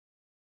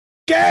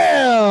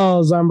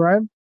Scales. I'm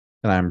Brian.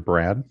 And I'm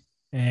Brad.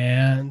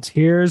 And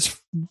here.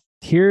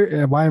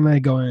 Why am I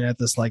going at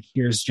this like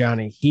here's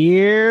Johnny?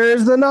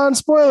 Here's the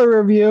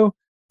non-spoiler review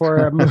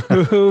for a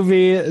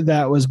movie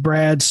that was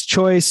Brad's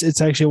choice.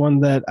 It's actually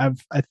one that I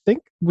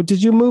think.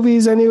 Did you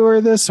movies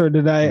anywhere this, or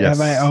did I Yes.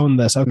 have I owned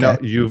this? Okay, No,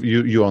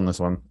 you own this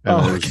one.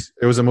 And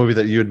it was a movie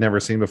that you had never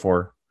seen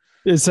before.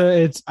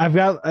 I've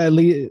got at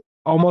least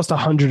almost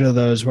 100 of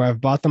those where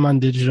I've bought them on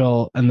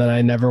digital and then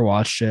I never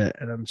watched it,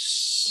 and I'm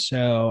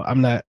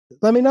not.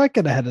 Let me not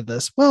get ahead of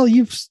this. Well,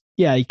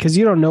 because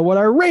you don't know what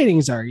our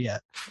ratings are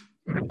yet.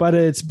 But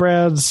it's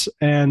Brad's,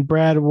 and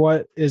Brad,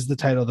 what is the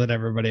title that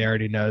everybody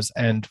already knows?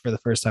 And for the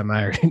first time,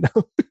 I already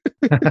know.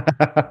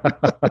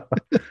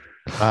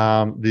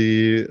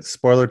 The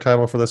spoiler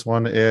title for this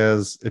one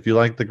is "If you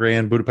like the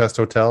Grand Budapest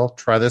Hotel,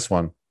 try this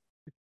one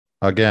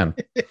again."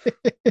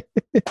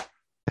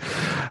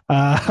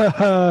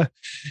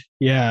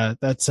 Yeah,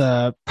 that's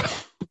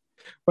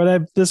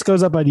this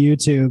goes up on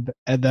YouTube,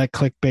 and that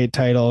clickbait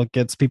title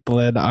gets people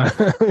in.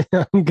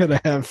 I'm gonna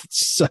have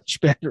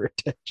such bad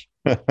retention.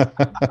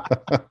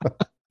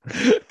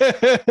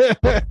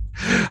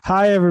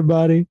 Hi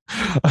everybody.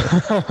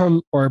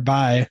 Or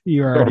bye,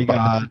 you already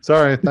got.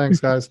 Sorry, thanks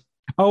guys.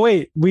 Oh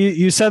wait,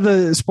 you said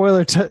the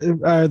spoiler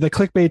the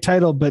clickbait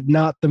title but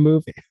not the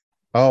movie.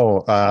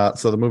 So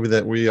the movie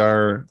that we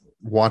are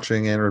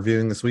watching and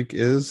reviewing this week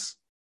is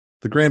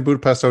The Grand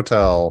Budapest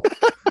Hotel.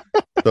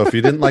 So if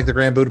you didn't like The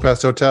Grand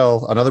Budapest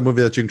Hotel, another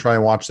movie that you can try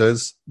and watch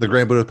is The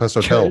Grand Budapest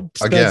Hotel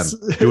again.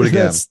 Do it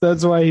again.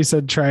 That's why he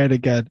said try it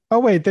again. Oh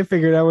wait, they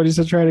figured out what he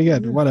said. Try it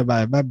again. What am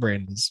I? My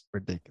brain is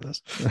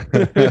ridiculous.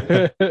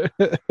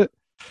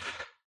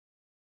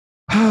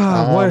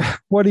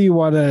 What do you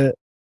want to?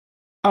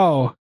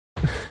 Oh,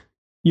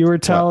 you were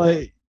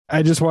telling.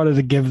 I just wanted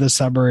to give the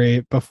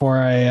summary before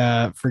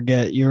I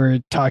forget. You were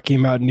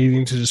talking about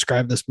needing to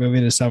describe this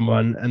movie to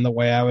someone, and the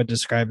way I would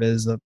describe it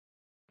is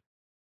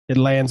it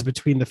lands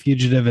between The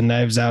Fugitive and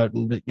Knives Out,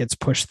 and it gets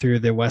pushed through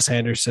the Wes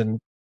Anderson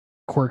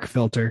cork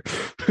filter.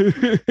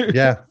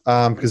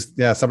 Because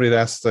somebody had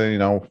asked,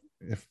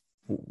 if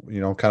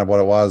kind of what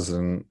it was,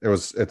 and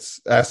it's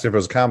asked if it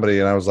was a comedy,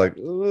 and I was like,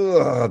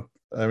 ugh.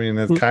 I mean,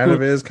 it kind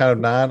of is, kind of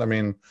not. I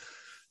mean,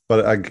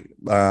 but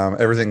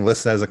everything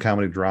listed as a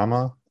comedy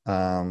drama.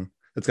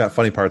 It's got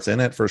funny parts in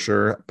it for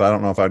sure, but I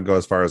don't know if I'd go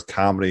as far as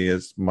comedy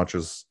as much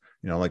as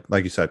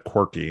like you said,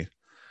 quirky.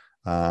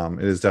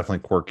 It is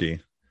definitely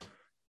quirky.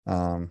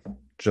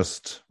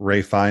 Just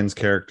Ray Fiennes'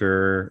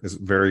 character is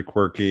very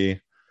quirky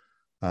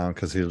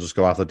because he'll just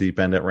go off the deep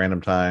end at random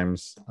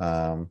times.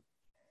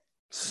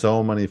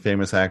 So many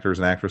famous actors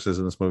and actresses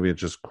in this movie.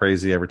 It's just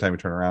crazy. Every time you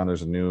turn around,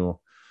 there's a new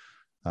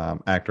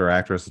actor or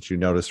actress that you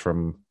notice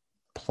from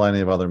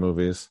plenty of other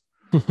movies.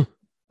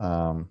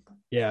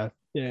 Yeah.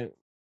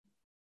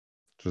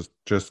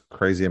 Just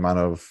crazy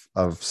amount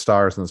of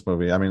stars in this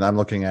movie. I mean, I'm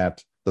looking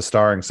at the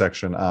starring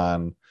section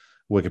on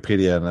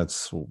Wikipedia, and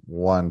it's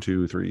 1,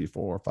 2, 3,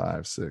 4,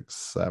 5, 6,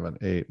 7,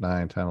 8,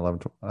 9, 10, 11,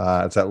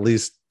 12. It's at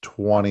least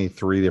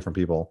 23 different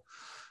people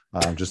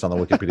just on the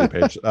Wikipedia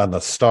page on the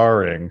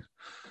starring.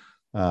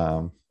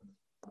 So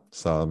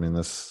I mean,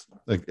 this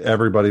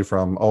everybody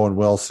from Owen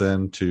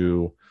Wilson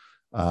to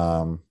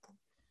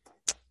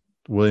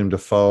William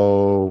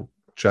Dafoe,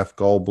 Jeff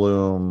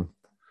Goldblum,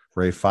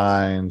 Ray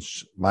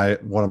Fiennes,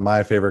 one of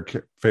my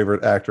favorite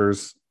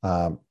actors,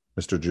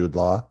 Mr. Jude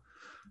Law,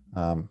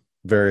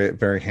 very,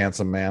 very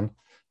handsome man,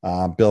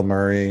 Bill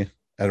Murray,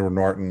 Edward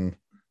Norton.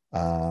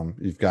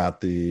 You've got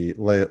the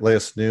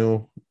Leia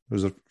Snew,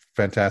 who's a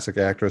fantastic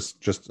actress,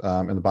 just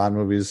in the Bond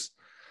movies.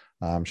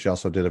 She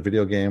also did a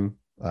video game,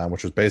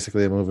 which was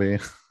basically a movie.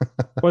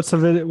 What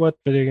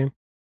video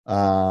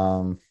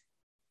game?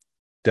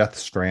 Death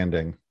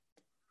Stranding.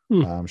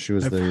 She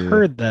was. I've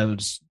heard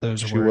those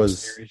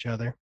words near each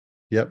other.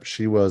 Yep,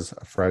 she was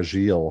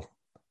Fragile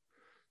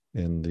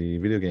in the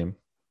video game.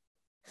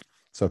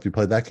 So if you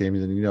played that game,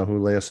 then you know who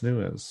Leia Snew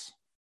is.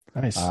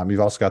 Nice. You've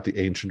also got the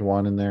Ancient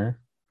One in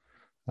there.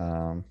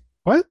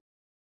 What?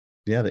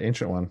 Yeah, the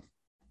Ancient One.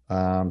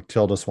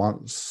 Tilda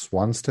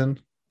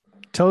Swinton.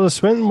 Tilda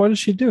Swinton. What did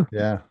she do?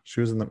 Yeah,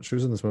 she was in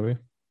this movie.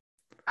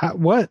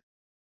 What?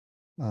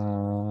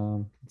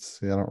 Let's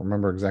see. I don't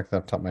remember exactly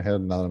off the top of my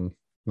head. Now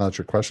that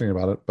you're questioning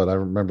about it, but I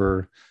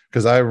remember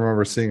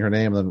seeing her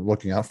name and then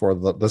looking out for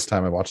her this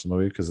time I watched the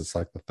movie because it's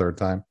like the third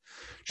time.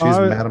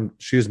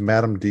 She's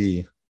Madam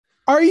D.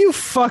 Are you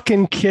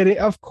fucking kidding?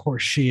 Of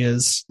course she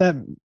is. That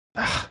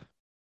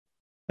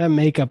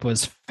makeup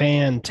was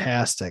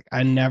fantastic.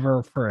 I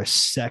never for a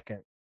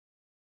second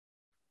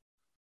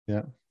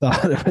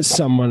thought it was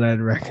someone I'd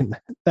recognize.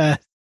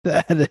 That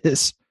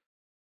is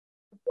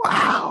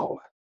wow.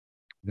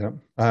 Yep.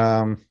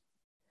 And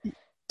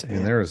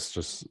there's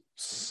just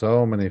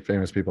so many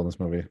famous people in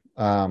this movie.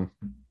 I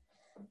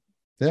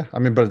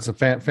mean, but it's a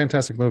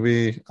fantastic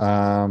movie.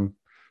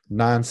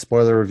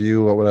 Non-spoiler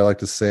review. What would I like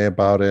to say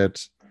about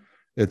it?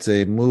 It's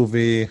a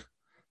movie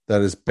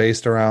that is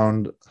based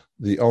around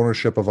the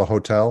ownership of a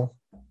hotel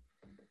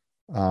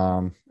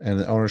and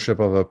the ownership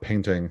of a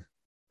painting.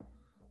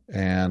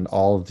 and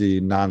all of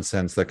the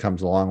nonsense that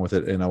comes along with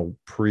it in a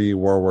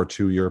pre-World War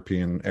II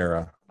European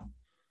era.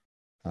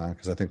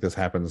 Because I think this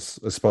is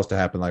supposed to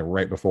happen like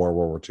right before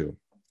World War II,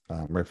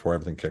 right before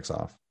everything kicks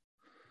off.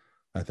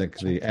 I think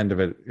the end of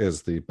it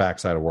is the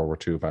backside of World War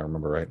II, if I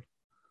remember right.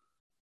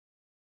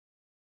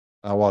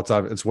 Well,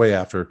 it's way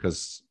after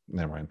because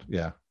never mind.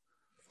 Yeah.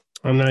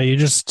 Oh no, you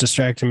just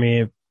distracted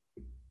me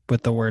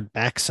with the word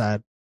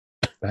backside.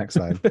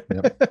 Backside.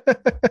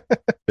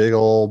 Yep. Big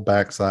old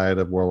backside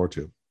of World War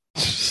II.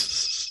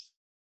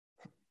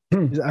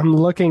 I'm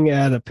looking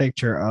at a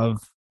picture of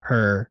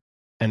her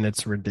and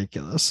it's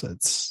ridiculous.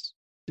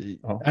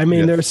 I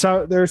mean, yes.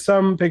 there's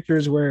some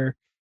pictures where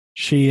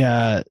she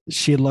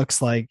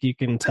looks like you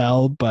can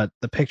tell, but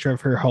the picture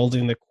of her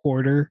holding the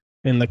quarter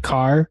in the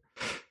car,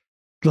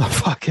 the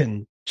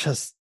fucking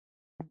just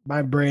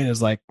my brain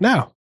is like,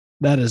 no,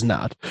 that is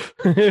not.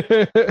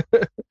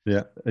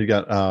 Yeah. You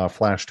got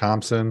Flash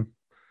Thompson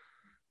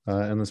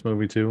in this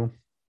movie too.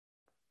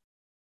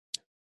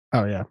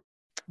 Oh yeah.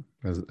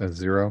 As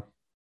Zero.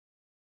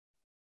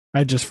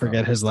 I just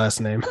forget his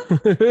last name.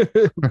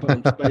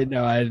 but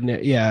no, I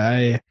didn't.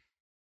 Yeah,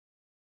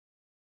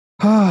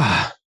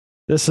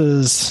 this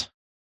is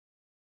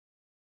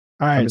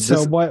all right. I mean,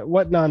 so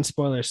what non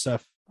spoiler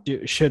stuff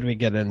should we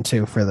get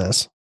into for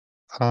this?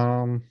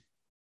 I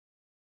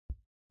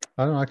don't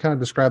know. I kind of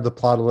described the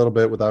plot a little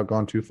bit without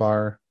going too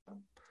far.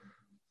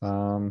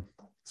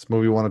 This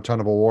movie won a ton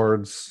of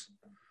awards.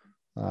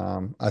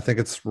 I think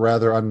it's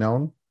rather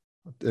unknown.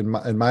 In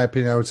my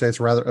opinion, I would say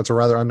it's a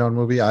rather unknown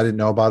movie. I didn't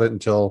know about it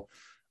until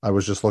I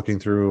was just looking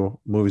through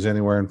Movies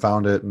Anywhere and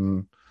found it,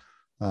 and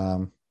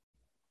kind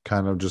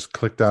of just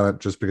clicked on it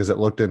just because it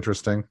looked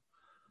interesting.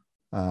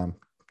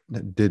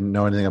 Didn't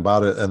know anything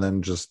about it, and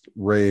then just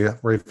Ray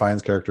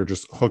Fiennes' character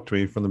just hooked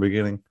me from the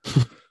beginning.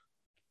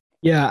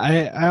 Yeah,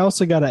 I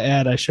also got to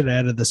add, I should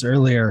have added this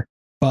earlier,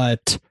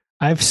 but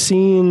I've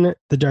seen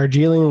the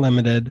Darjeeling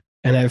Limited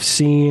and I've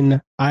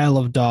seen Isle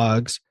of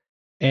Dogs,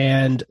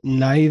 and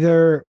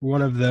neither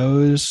one of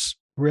those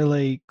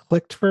really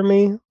clicked for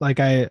me. Like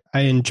I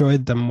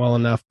enjoyed them well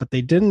enough, but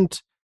they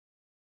didn't.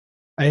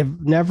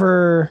 I've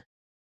never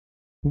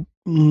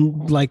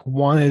like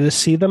wanted to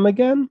see them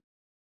again.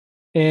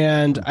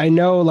 And I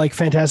know like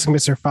Fantastic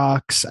Mr.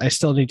 Fox, I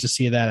still need to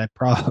see that. I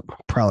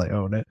probably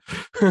own it.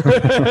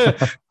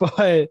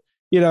 But,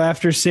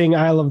 after seeing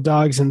Isle of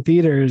Dogs in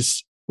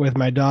theaters with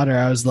my daughter,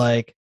 I was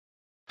like,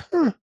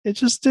 it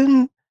just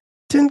didn't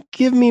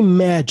give me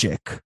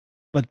magic.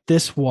 But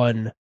this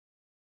one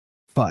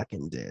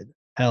fucking did.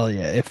 Hell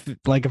yeah.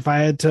 If I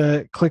had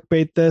to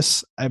clickbait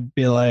this, I'd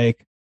be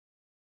like,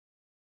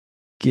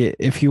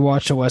 if you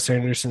watch a Wes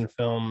Anderson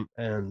film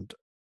and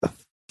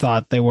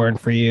thought they weren't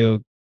for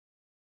you,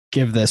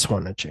 give this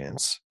one a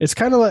chance. It's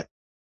kind of like,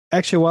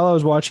 actually, while I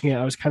was watching it,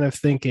 I was kind of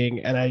thinking,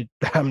 and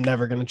I'm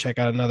never going to check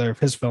out another of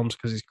his films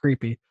because he's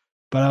creepy,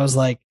 but I was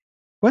like,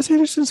 Wes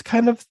Anderson's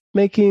kind of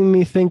making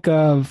me think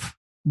of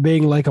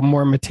being like a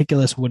more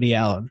meticulous Woody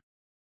Allen.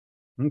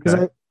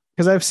 Okay.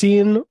 Because I've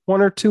seen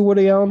one or two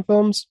Woody Allen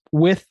films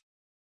with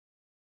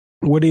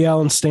Woody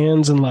Allen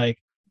stands in like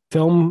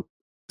film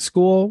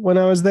school when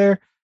I was there,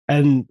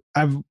 and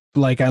I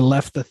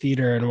left the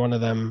theater in one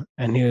of them,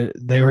 and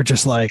they were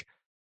just like,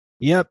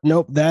 "Yep,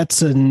 nope,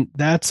 that's a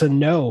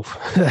no."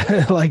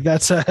 Like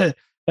that's a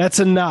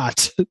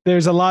not.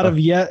 There's a lot of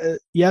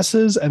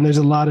yeses and there's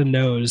a lot of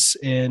nos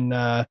in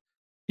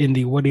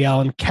the Woody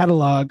Allen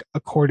catalog,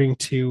 according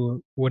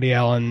to Woody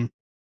Allen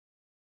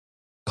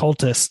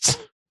cultists.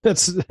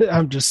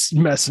 I'm just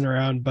messing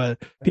around, but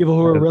people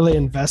who are really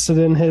invested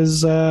in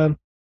his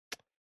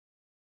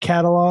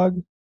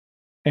catalog,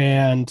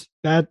 and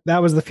that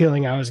was the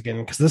feeling I was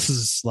getting, because this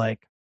is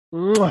like,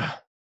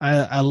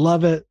 I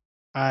love it.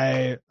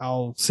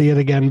 I'll see it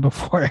again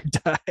before I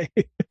die.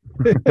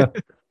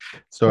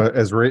 So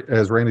as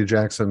Randy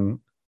Jackson,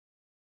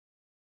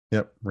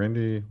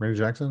 Randy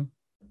Jackson,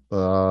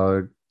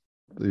 the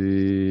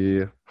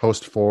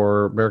host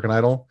for American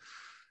Idol,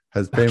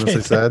 has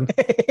famously said,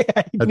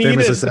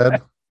 that's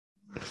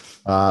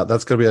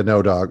going to be a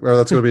no, dog, or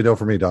that's going to be a no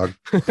for me, dog.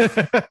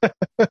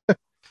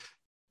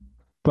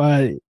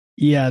 But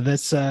yeah,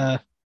 that's hell,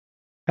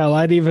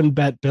 I'd even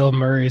bet Bill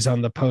Murray's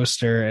on the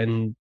poster,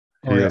 and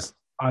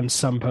on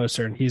some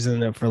poster, and he's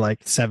in it for like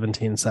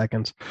 17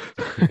 seconds.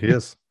 He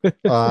is.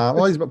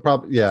 Well, he's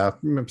probably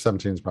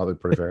 17 is probably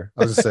pretty fair.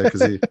 I was just saying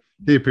because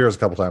he appears a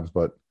couple times,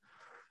 but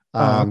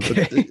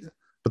okay.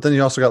 But then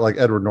you also got like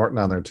Edward Norton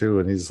on there too,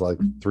 and he's like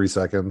 3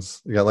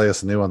 seconds. You got Leia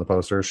Sanu on the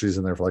poster; she's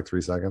in there for like 3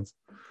 seconds.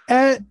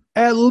 At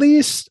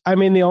least, I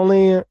mean,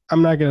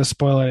 I'm not going to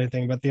spoil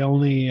anything, but the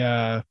only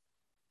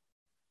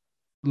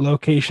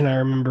location I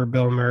remember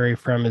Bill Murray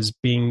from is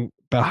being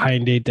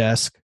behind a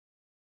desk,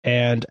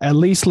 and at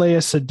least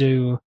Leia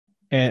Sadu.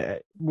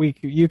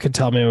 You could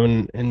tell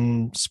me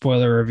in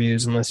spoiler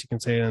reviews, unless you can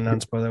say it in a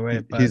non-spoiler way.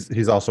 But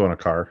he's also in a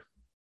car.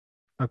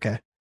 Okay,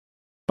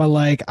 but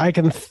like I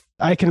can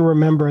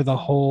remember the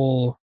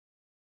whole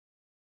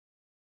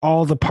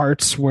all the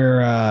parts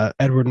where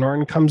Edward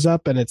Norton comes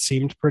up, and it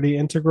seemed pretty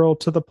integral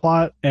to the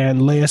plot.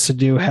 And Léa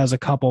Seydoux has a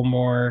couple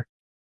more,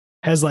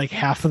 has like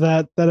half of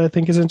that I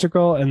think is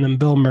integral, and then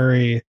Bill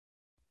Murray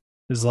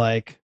is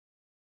like,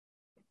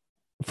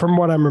 from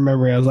what I'm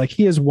remembering, I was like,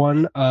 he is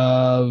one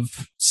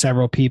of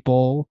several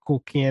people,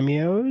 cool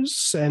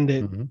cameos,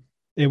 and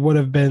it would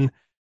have been.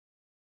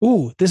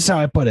 Ooh, this is how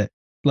I put it.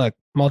 Look,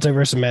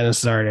 Multiverse of Madness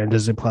is already on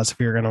Disney Plus. If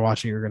you're gonna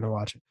watch it, you're gonna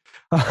watch it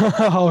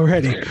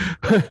already.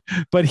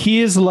 But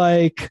he is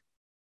like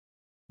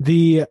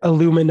the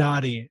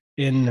Illuminati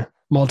in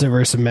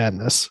Multiverse of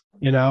Madness.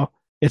 You know,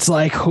 it's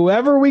like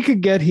whoever we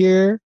could get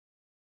here.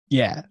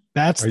 Yeah,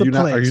 that's the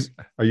place.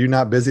 Are you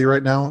not busy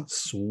right now?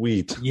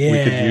 Sweet. Yeah,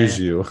 we could use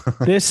you.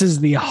 This is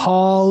the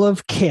Hall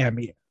of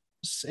Cameos.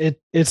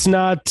 It's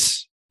not.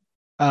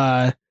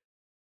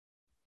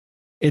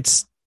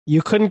 It's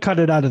you couldn't cut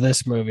it out of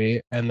this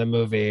movie, and the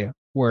movie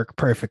work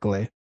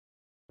perfectly.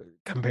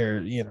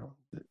 Compared,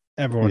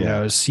 everyone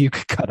knows you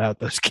could cut out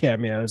those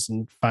cameos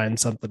and find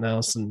something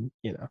else, and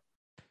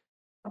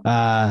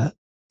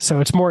so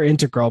it's more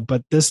integral.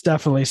 But this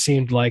definitely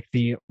seemed like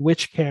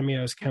which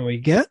cameos can we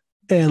get,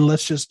 and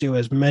let's just do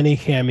as many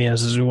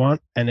cameos as we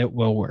want, and it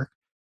will work.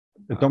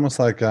 It's almost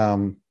like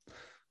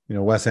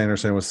Wes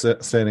Anderson was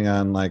standing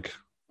on, like,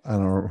 I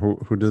don't know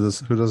who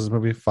does this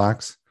movie,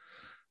 Fox.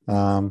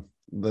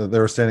 They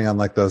were standing on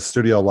like the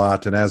studio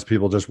lot, and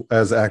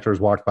as actors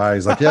walked by,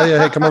 he's like, yeah,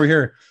 hey, come over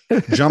here,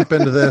 jump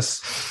into this,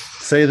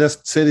 say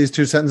these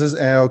two sentences,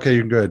 and okay,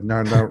 you're good.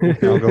 No,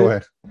 go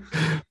away.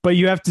 But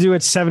you have to do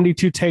it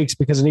 72 takes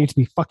because it needs to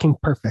be fucking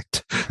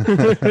perfect.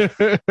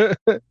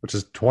 Which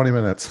is 20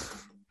 minutes.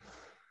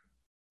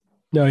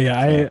 No,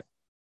 yeah,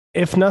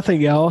 if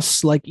nothing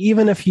else, like,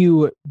 even if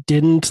you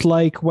didn't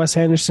like Wes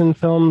Anderson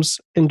films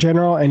in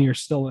general and you're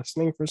still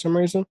listening for some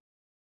reason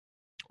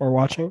or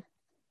watching,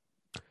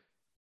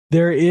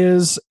 there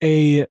is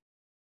a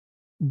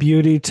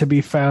beauty to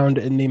be found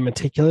in the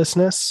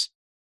meticulousness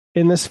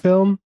in this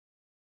film.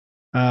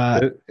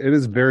 It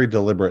is very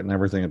deliberate in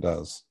everything it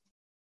does.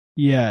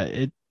 Yeah,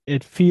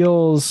 it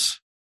feels.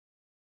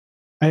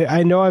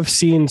 I know I've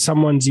seen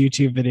someone's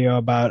YouTube video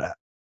about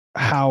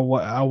how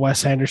a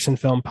Wes Anderson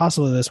film,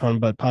 possibly this one,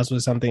 but possibly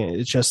something.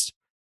 It's just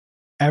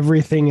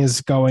everything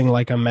is going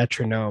like a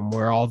metronome,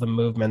 where all the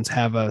movements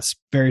have a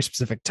very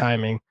specific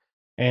timing,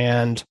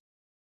 and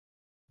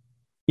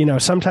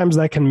sometimes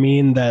that can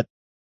mean that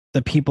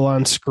the people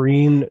on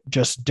screen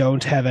just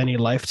don't have any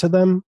life to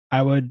them.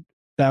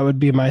 That would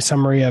be my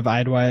summary of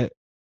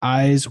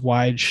Eyes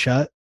Wide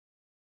Shut,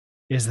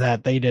 is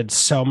that they did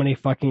so many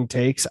fucking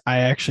takes. I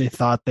actually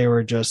thought they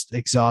were just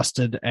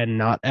exhausted and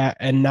not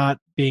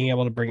being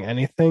able to bring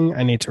anything.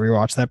 I need to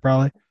rewatch that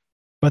probably.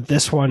 But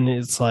this one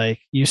is like,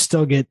 you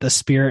still get the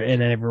spirit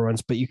in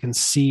everyone's, but you can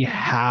see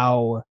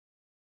how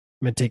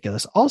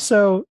meticulous.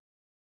 Also,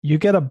 you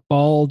get a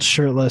bald,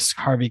 shirtless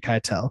Harvey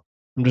Keitel.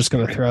 I'm just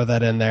going to throw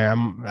that in there.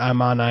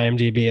 I'm on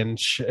IMDb,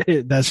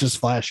 and that's just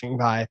flashing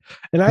by.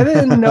 And I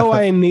didn't know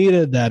I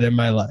needed that in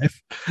my life.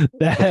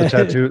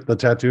 The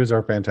tattoos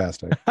are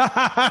fantastic.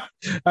 All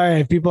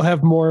right, people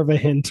have more of a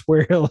hint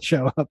where he'll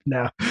show up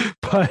now.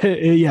 But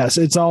yes,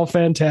 it's all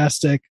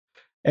fantastic,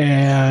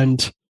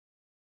 and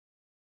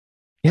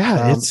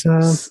yeah, it's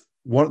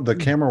the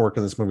camera work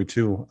in this movie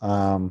too.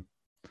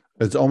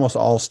 It's almost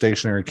all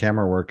stationary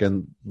camera work,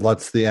 and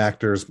lets the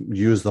actors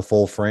use the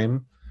full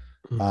frame.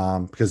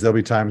 Because there'll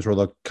be times where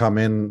they'll come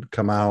in,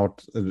 come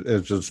out, it'll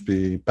just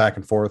be back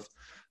and forth,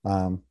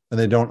 and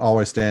they don't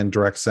always stand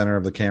direct center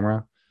of the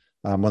camera.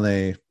 When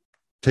they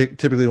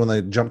typically when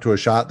they jump to a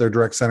shot, they're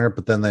direct center,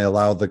 but then they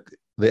allow the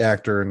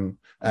actor and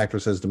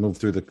actresses to move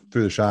through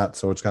the shot,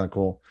 so it's kind of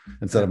cool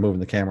instead of moving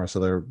the camera, so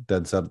they're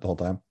dead set the whole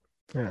time.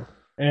 Yeah,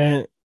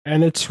 and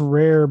it's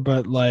rare,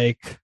 but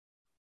like,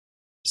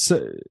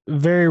 so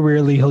very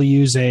rarely he'll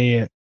use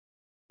a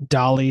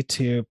dolly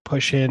to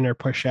push in or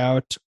push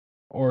out,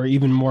 or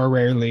even more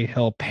rarely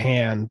he'll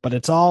pan, but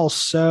it's all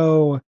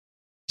so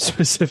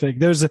specific.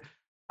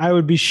 I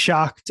would be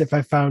shocked if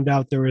I found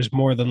out there was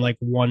more than like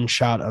one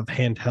shot of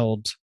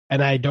handheld,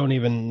 and I don't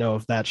even know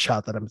if that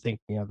shot that I'm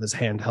thinking of is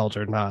handheld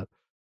or not,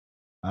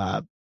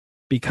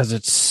 because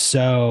it's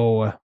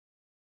so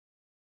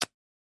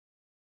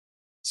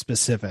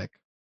specific.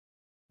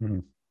 Yeah,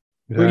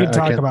 we can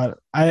talk about it.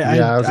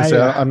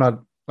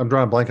 I'm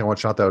drawing a blank on what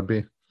shot that would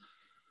be.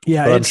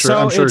 Yeah, but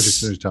I'm sure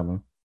you tell me.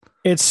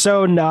 It's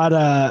so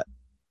not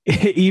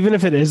even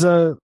if it is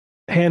a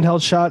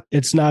handheld shot,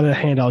 it's not a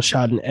handheld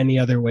shot in any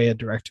other way a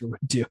director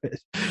would do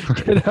it.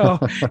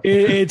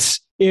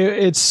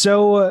 It's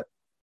so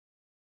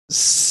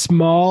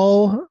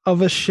small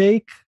of a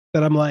shake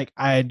that I'm like,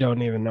 I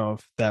don't even know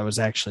if that was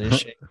actually a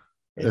shake.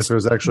 If it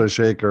was actually a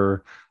shake,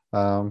 or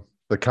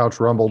the couch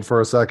rumbled for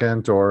a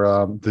second,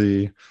 or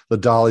the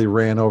dolly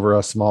ran over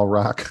a small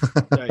rock.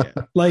 Yeah.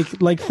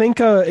 Like think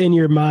in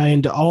your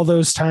mind all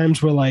those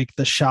times where like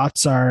the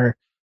shots are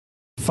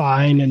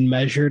fine and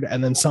measured,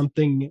 and then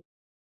something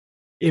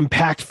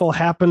impactful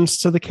happens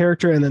to the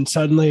character, and then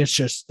suddenly it's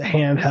just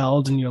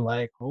handheld, and you're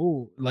like,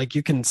 oh, like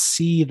you can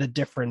see the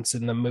difference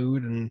in the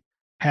mood and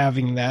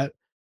having that.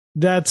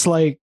 That's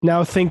like,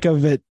 now think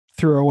of it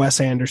through a Wes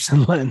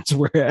Anderson lens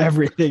where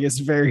everything is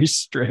very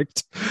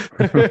strict.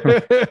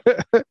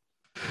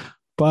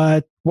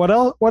 But what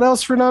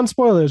else for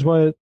non-spoilers?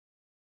 What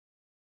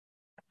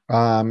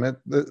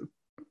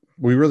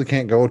we really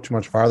can't go too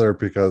much farther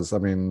because I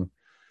mean,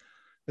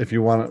 if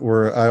you want,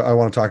 I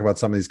want to talk about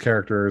some of these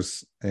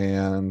characters,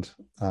 and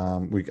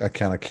I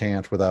kind of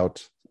can't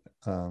without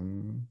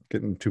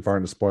getting too far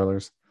into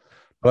spoilers.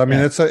 But I mean,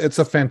 it's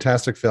a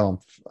fantastic film,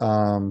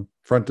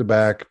 front to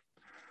back,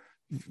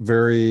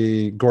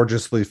 very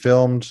gorgeously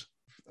filmed,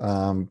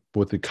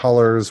 with the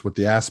colors, with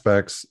the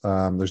aspects.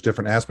 There's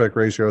different aspect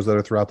ratios that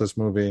are throughout this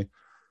movie,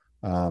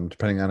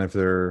 depending on if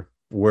they're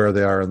where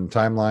they are in the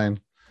timeline.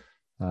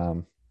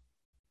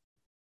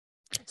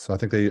 So I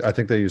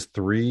think they use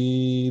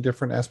 3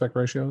 different aspect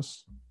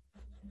ratios.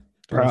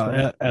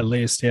 at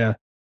least, yeah.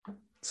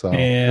 So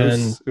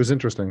it was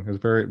interesting. It was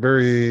very,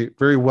 very,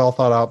 very well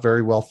thought out,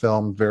 very well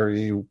filmed,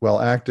 very well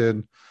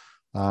acted.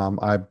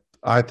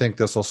 I think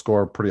this will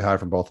score pretty high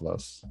from both of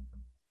us.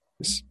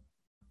 It's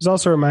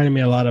also reminding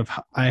me a lot of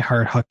I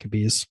Heart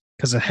Huckabees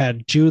because it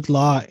had Jude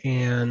Law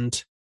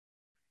and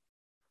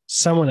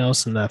someone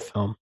else in that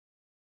film,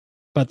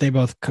 but they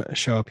both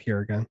show up here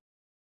again.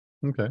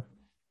 Okay.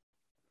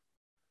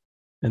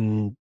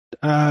 And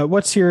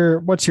what's your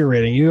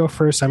rating? You go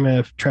first. I'm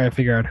gonna try to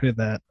figure out who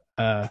that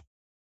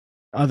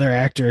other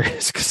actor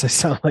is because I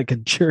sound like a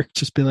jerk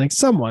just being like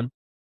someone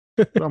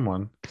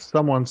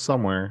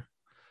somewhere.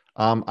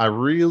 I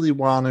really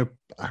want to.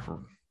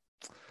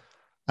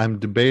 I'm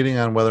debating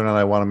on whether or not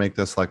I want to make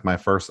this like my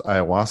first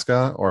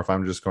ayahuasca, or if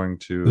I'm just going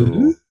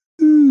to.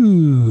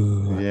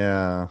 Ooh.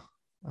 Yeah,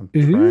 I'm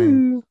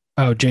trying.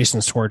 Oh, Jason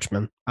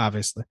Schwartzman,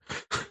 obviously.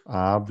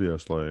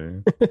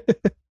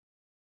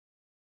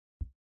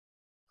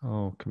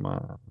 Oh, come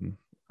on.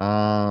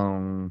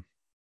 All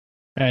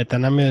right,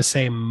 then I'm going to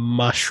say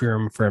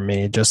mushroom for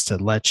me just to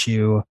let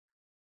you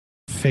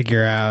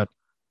figure out,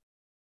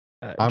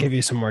 give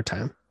you some more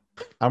time.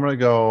 I'm going to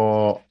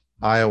go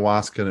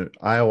ayahuasca-y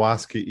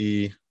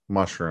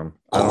mushroom.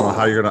 I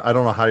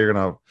don't know how you're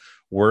going to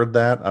word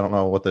that. I don't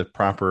know what the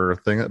proper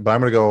thing is, but I'm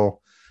going to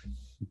go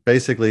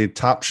basically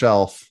top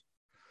shelf,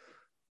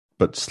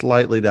 but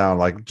slightly down,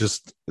 like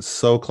just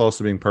so close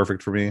to being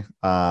perfect for me.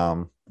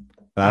 And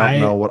I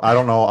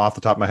don't know off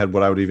the top of my head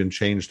what I would even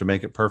change to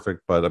make it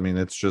perfect, but I mean,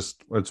 it's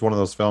one of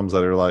those films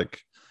that are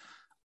like,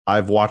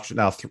 I've watched it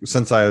now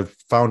since I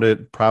found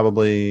it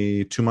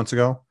probably 2 months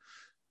ago.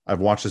 I've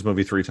watched this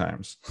movie 3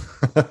 times.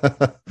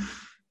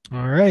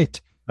 All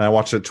right. And I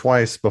watched it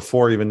twice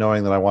before even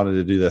knowing that I wanted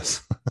to do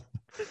this.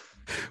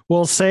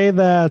 We'll say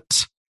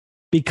that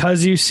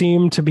because you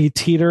seem to be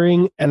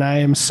teetering, and I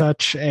am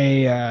such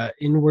a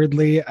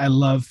inwardly, I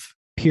love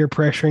peer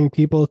pressuring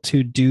people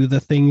to do the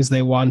things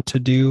they want to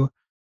do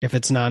if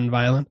it's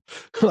non-violent.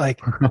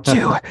 Like,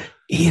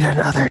 eat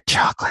another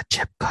chocolate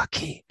chip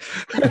cookie.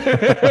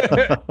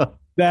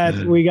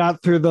 That we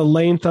got through the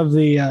length of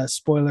the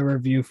spoiler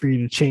review for you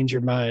to change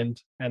your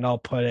mind, and I'll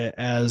put it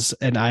as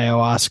an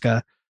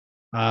ayahuasca.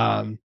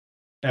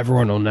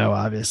 Everyone will know,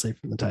 obviously,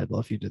 from the title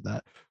if you did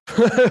that.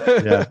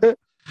 Yeah.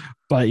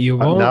 But you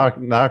won't.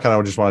 Now I kind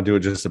of just want to do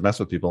it just to mess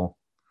with people.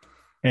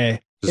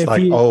 Hey, just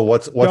like,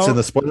 what's in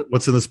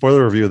the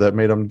spoiler review that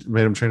made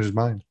him change his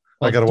mind?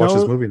 Well, I got to watch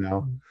this movie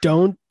now.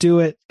 Don't do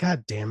it.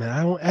 God damn it.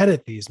 I don't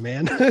edit these,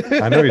 man.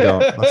 I know you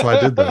don't. That's why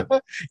I did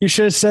that. You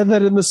should have said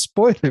that in the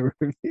spoiler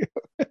review.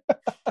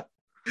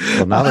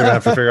 Well, now they're going to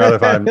have to figure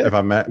out if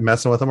I'm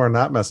messing with them or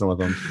not messing with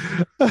them.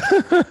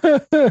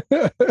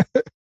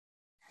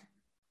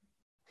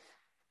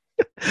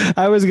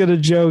 I was going to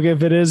joke,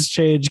 if it is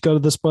changed, go to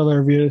the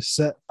spoiler review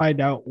to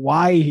find out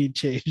why he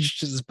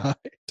changed his mind.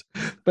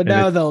 But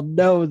now they'll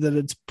know that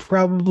it's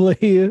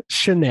probably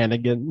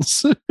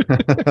shenanigans.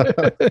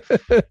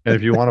 And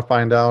if you want to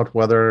find out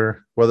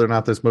whether or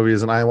not this movie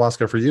is an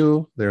ayahuasca for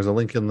you, there's a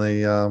link in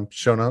the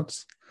show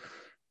notes.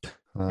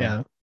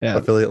 Yeah.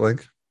 Affiliate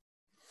link.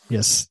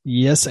 Yes.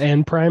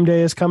 And Prime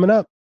Day is coming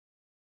up.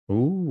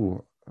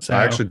 Ooh. So,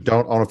 I actually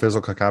don't own a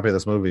physical copy of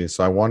this movie,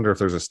 so I wonder if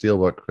there's a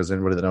steelbook, because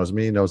anybody that knows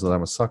me knows that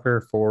I'm a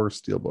sucker for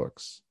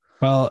steelbooks.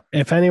 Well,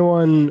 if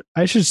anyone,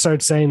 I should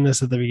start saying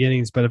this at the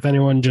beginnings, but if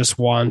anyone just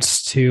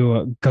wants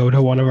to go to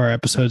one of our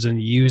episodes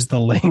and use the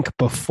link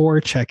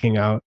before checking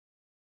out,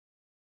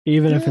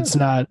 even if it's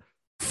not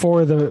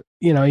for the,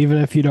 even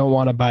if you don't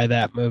want to buy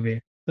that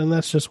movie, then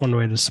that's just one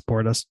way to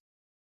support us.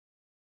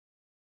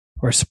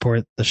 Or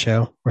support the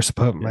show, or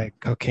support my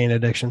cocaine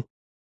addiction.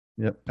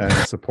 Yep, and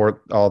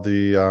support all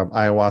the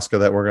ayahuasca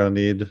that we're going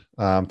to need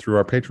through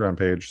our Patreon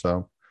page.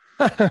 So,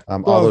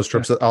 all those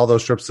trips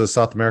to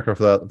South America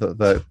for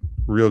that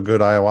real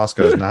good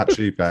ayahuasca is not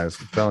cheap, guys.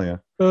 I'm telling you.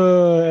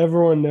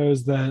 Everyone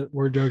knows that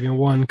we're joking.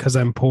 1, because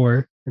I'm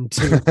poor, and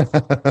 2,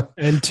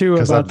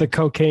 about the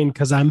cocaine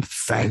because I'm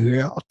fat.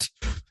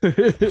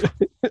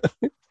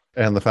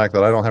 And the fact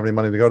that I don't have any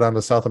money to go down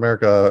to South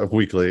America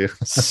weekly.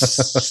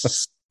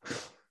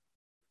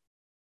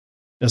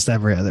 Just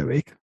every other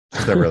week.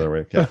 Just every other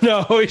week. Yeah.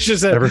 No, it's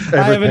just I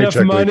have enough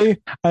money.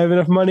 I have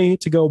enough money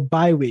to go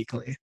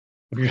bi-weekly.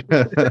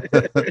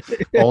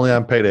 Only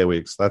on payday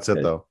weeks. That's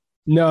it, though.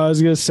 No, I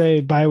was gonna say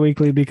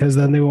bi-weekly because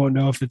then they won't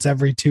know if it's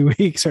every 2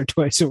 weeks or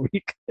twice a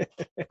week.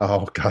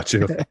 Oh, got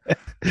you.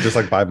 Just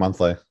like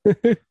bi-monthly.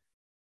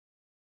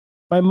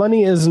 My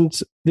money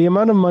isn't the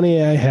amount of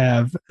money I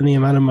have and the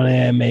amount of money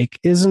I make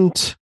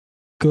isn't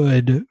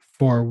good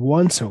for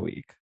once a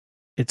week.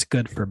 It's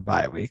good for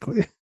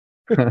bi-weekly.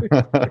 All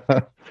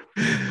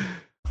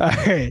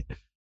right.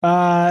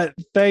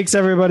 Thanks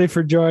everybody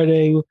for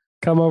joining.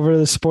 Come over to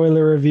the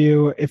spoiler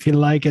review. If you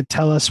like it,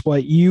 tell us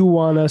what you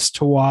want us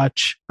to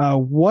watch.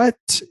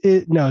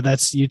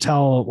 That's you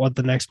tell what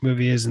the next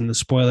movie is in the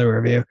spoiler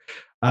review.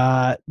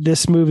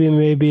 This movie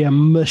may be a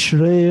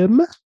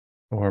mushroom.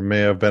 Or may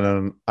have been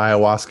an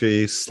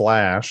ayahuasca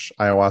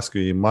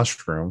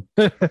mushroom.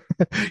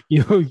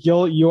 You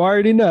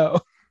already know.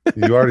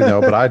 You already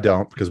know, but I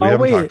don't because we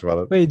haven't talked about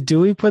it. Wait,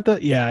 do we put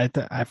the? Yeah,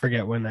 I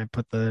forget when I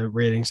put the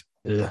ratings.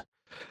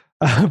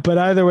 But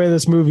either way,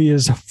 this movie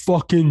is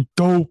fucking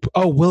dope.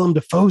 Oh, Willem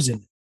Dafoe's in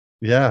it.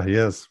 Yeah, he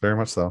is very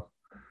much so.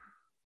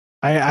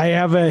 I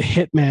have a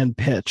Hitman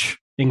pitch,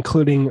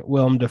 including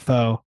Willem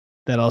Dafoe,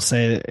 that I'll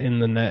say in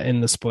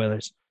the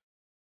spoilers.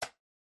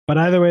 But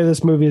either way,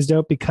 this movie is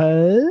dope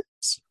because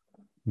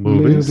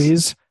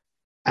movies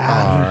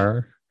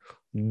are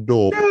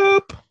dope.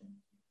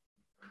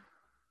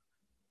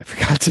 I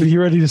forgot to be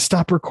ready to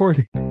stop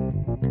recording.